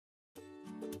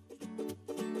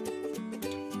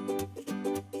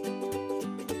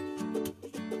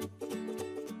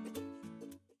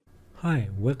Hi,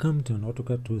 welcome to an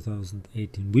Autocad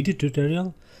 2018 video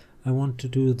tutorial. I want to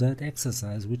do that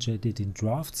exercise which I did in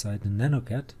draftsight and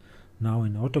nanocad, now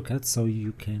in Autocad, so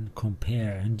you can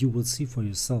compare and you will see for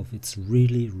yourself it's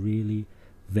really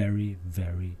very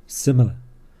similar.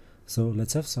 So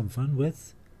let's have some fun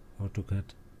with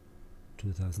Autocad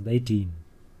 2018.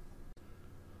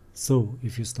 So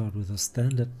if you start with a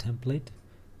standard template,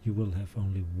 you will have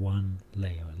only one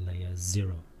layer, layer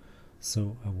 0.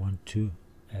 So I want to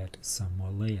add some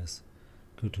more layers.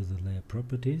 Go to the layer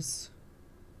properties.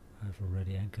 I've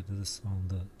already anchored this on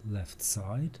the left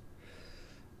side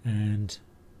and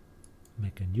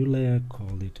make a new layer,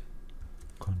 call it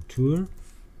Kontur,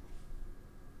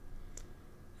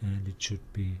 and it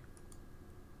should be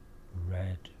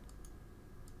red.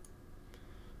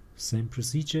 Same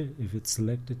procedure, if it's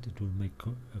selected it will make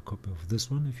a copy of this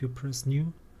one if you press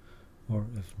new, or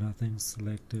if nothing's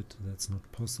selected that's not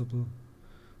possible.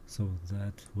 So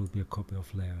that will be a copy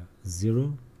of layer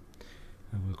 0.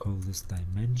 I will call this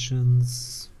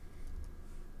dimensions,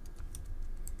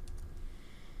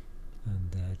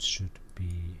 and that should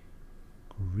be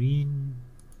green.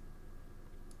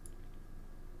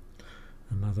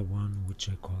 Another one which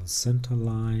I call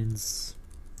Centerlines.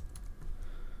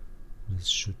 This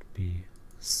should be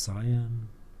cyan.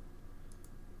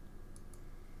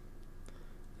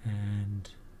 And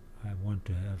I want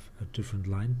to have a different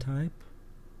line type.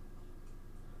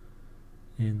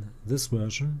 In this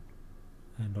version,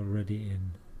 and already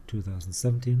in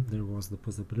 2017, there was the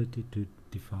possibility to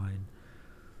define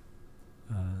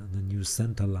the new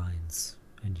center lines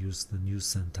and use the new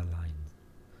center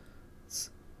lines.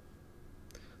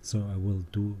 So I will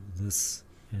do this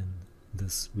in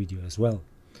this video as well.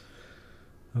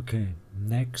 Okay,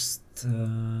 next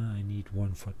I need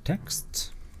one for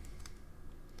text.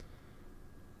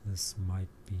 This might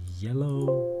be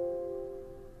yellow.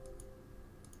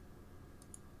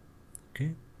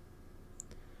 Okay,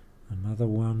 another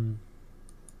one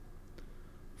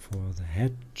for the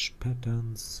hedge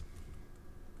patterns,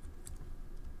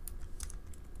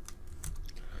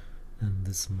 and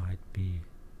this might be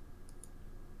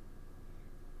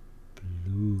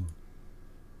blue.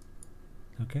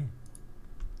 Okay,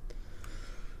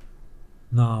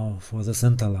 now for the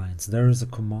center lines, there is a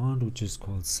command which is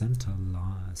called center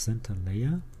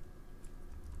layer.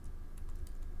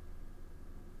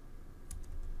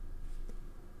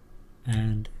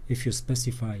 And if you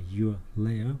specify your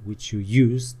layer which you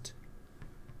used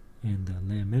in the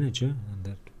layer manager, and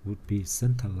that would be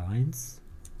Centerlines,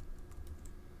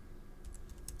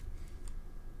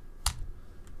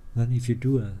 then if you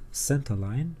do a center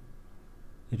line,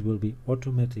 it will be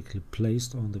automatically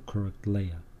placed on the correct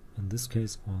layer, in this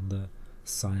case on the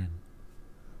cyan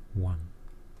one.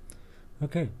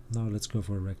 Okay, now let's go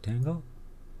for a rectangle.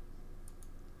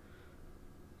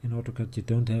 In AutoCAD you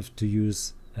don't have to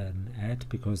use an add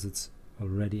because it's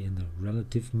already in the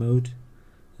relative mode,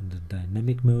 in the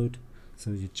dynamic mode,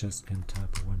 so you just can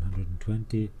type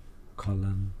 120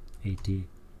 colon 80,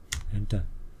 enter.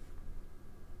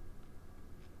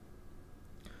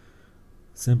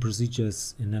 Same procedure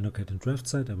as in nanocad and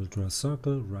draftsight. I will draw a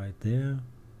circle right there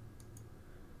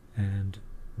and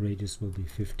radius will be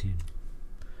 15.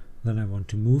 Then I want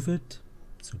to move it,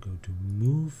 so go to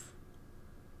move,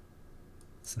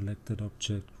 selected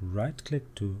object, right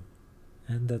click to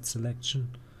end that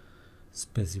selection,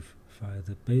 specify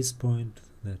the base point,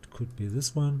 that could be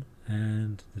this one,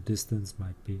 and the distance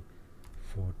might be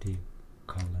 40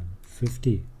 colon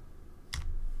 50.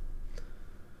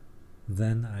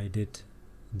 Then I did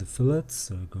the fillets,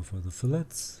 so I go for the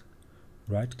fillets,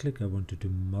 right click, I want to do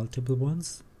multiple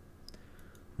ones,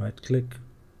 right click,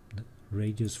 the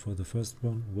radius for the first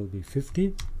one will be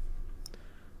 50,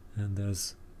 and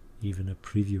there's even a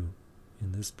preview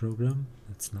in this program,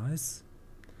 that's nice.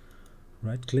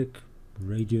 Right click,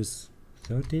 radius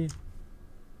 30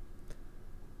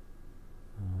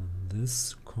 on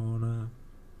this corner,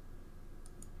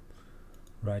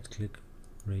 right click,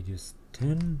 radius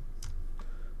 10,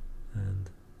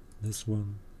 and this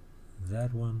one,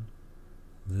 that one,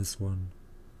 this one,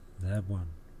 that one,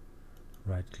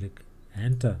 right click,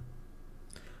 enter.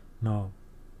 Now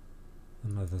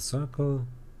another circle.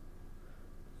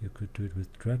 You could do it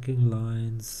with tracking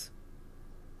lines,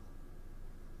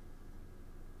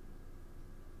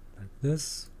 like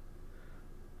this.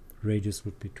 Radius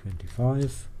would be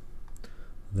 25.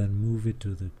 Then move it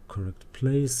to the correct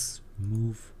place,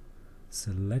 move,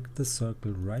 select the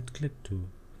circle, right click to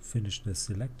finish the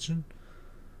selection.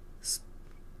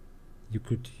 You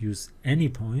could use any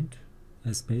point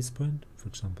as base point, for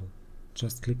example,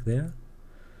 just click there,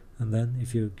 and then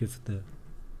if you give the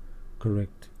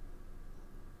correct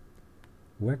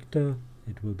vector,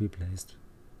 it will be placed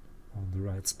on the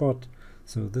right spot.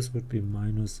 So this would be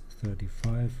minus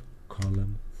 35,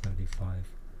 column 35,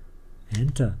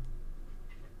 enter.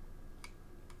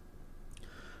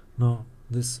 Now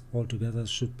this altogether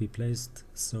should be placed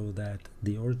so that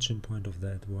the origin point of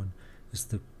that one is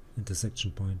the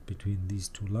intersection point between these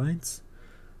two lines.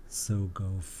 So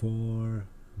go for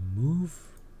move,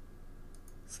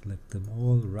 select them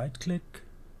all, right click.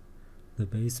 The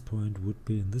base point would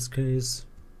be, in this case,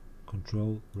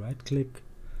 control right click,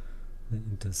 the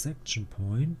intersection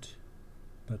point,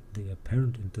 but the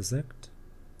apparent intersect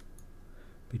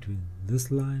between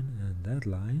this line and that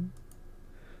line,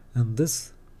 and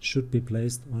this should be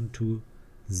placed onto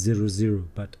 0, 0,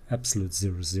 but absolute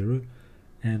 0, 0,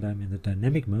 and I'm in the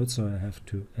dynamic mode, so I have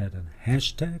to add a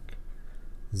hashtag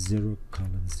 0,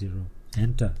 0,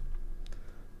 enter.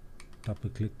 Double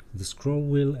click the scroll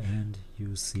wheel and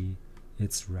you see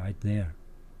it's right there.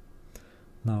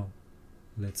 Now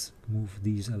let's move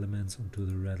these elements onto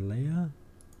the red layer,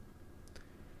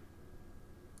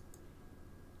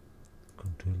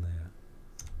 contour layer,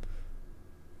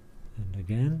 and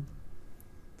again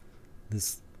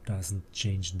this doesn't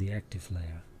change the active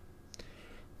layer.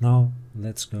 Now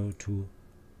let's go to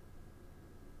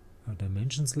our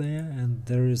dimensions layer, and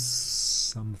there is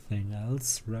something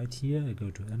else right here. I go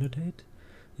to annotate,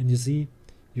 and you see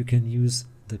you can use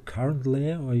the current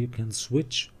layer, or you can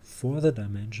switch for the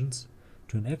dimensions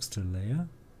to an extra layer,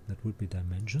 that would be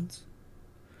dimensions.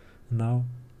 Now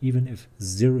even if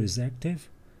 0 is active,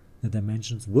 the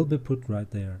dimensions will be put right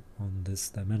there on this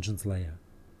dimensions layer.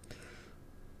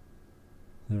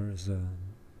 There is an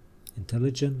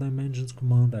intelligent dimensions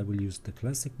command. I will use the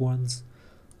classic ones,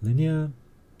 linear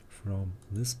from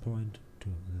this point to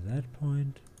that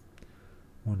point,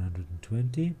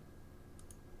 120.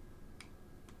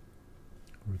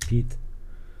 Repeat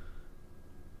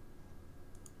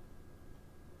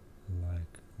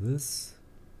like this,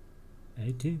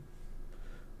 80.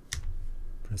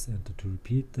 Press enter to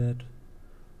repeat that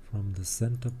from the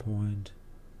center point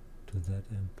to that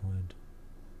end point,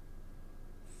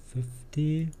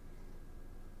 50.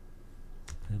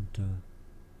 Enter,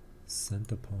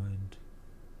 center point,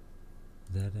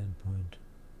 that end point,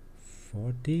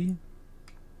 40.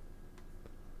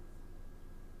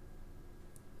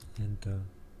 Enter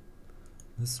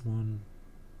this one,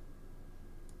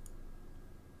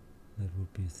 that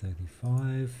would be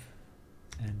 35.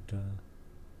 Enter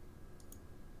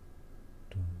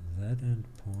to that end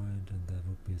point, and that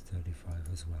would be 35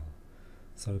 as well.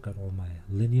 So I got all my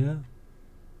linear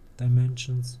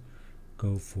dimensions.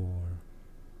 Go for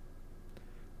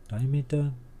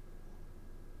diameter,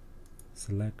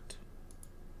 select,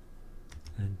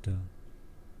 enter,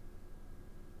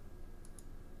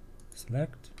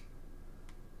 select.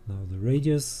 Now the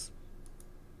radius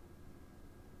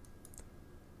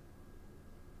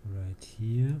right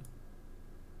here,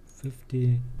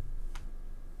 50,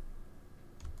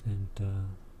 enter,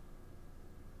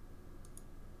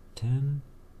 10,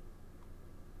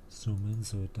 zoom in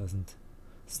so it doesn't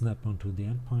snap onto the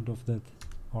end point of that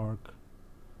arc,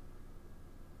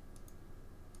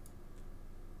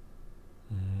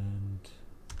 and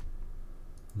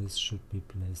this should be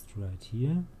placed right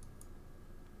here.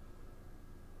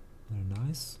 Very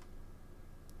nice.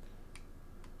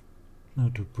 Now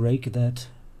to break that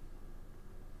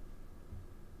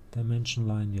dimension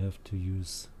line, you have to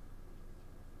use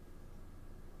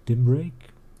dim break,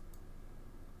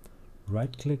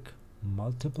 right click,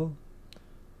 multiple,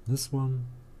 this one,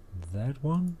 that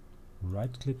one,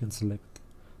 right click and select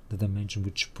the dimension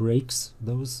which breaks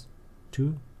those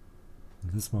two,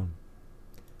 this one,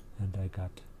 and I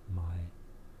got my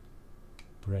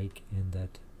break in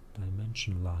that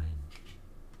dimension line.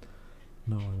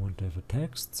 Now I want to have a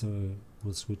text, so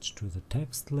we'll switch to the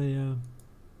text layer,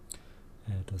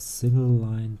 add a single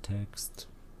line text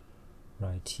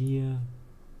right here,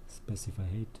 specify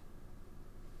height,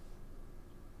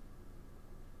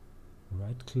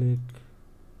 right click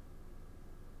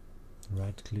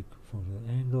for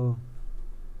the angle,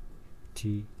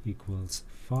 t equals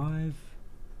 5,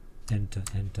 enter,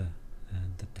 enter,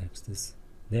 and the text is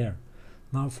there.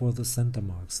 Now for the center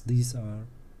marks, these are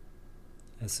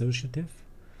associative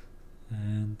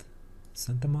and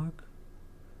center mark,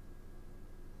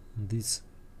 and these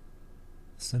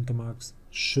center marks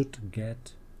should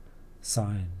get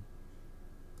sign.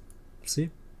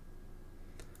 See,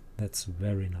 that's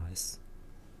very nice.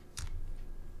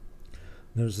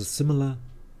 There's a similar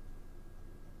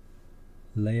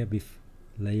layer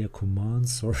command,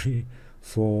 sorry,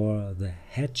 for the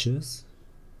hatches.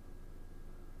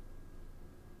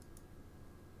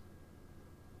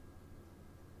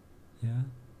 Yeah,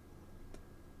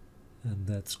 and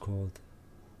that's called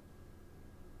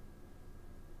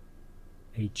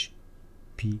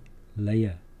HP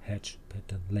layer, hedge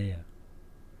pattern layer.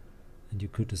 And you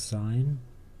could assign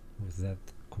with that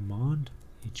command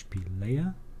HP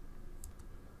layer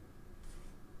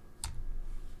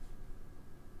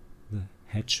the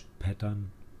hedge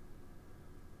pattern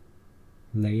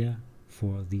layer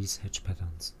for these hedge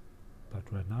patterns. But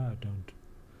right now I don't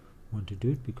want to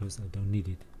do it because I don't need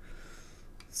it.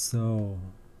 So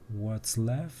what's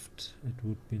left? It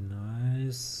would be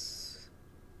nice,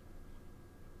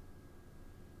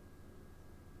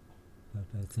 but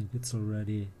I think it's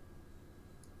already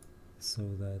so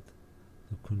that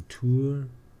the contour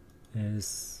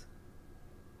is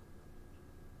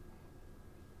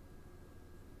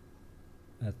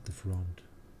at the front,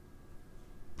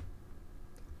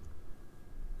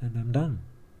 and I'm done.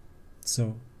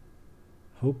 So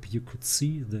hope you could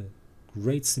see the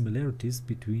great similarities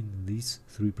between these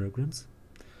three programs.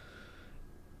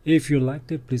 If you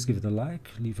liked it, please give it a like,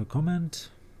 leave a comment.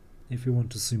 If you want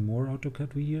to see more AutoCAD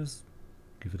videos,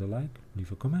 give it a like,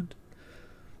 leave a comment.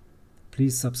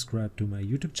 Please subscribe to my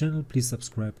YouTube channel, please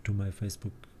subscribe to my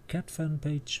Facebook CAD fan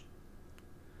page.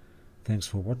 Thanks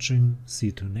for watching, see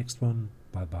you to the next one,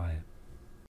 bye bye.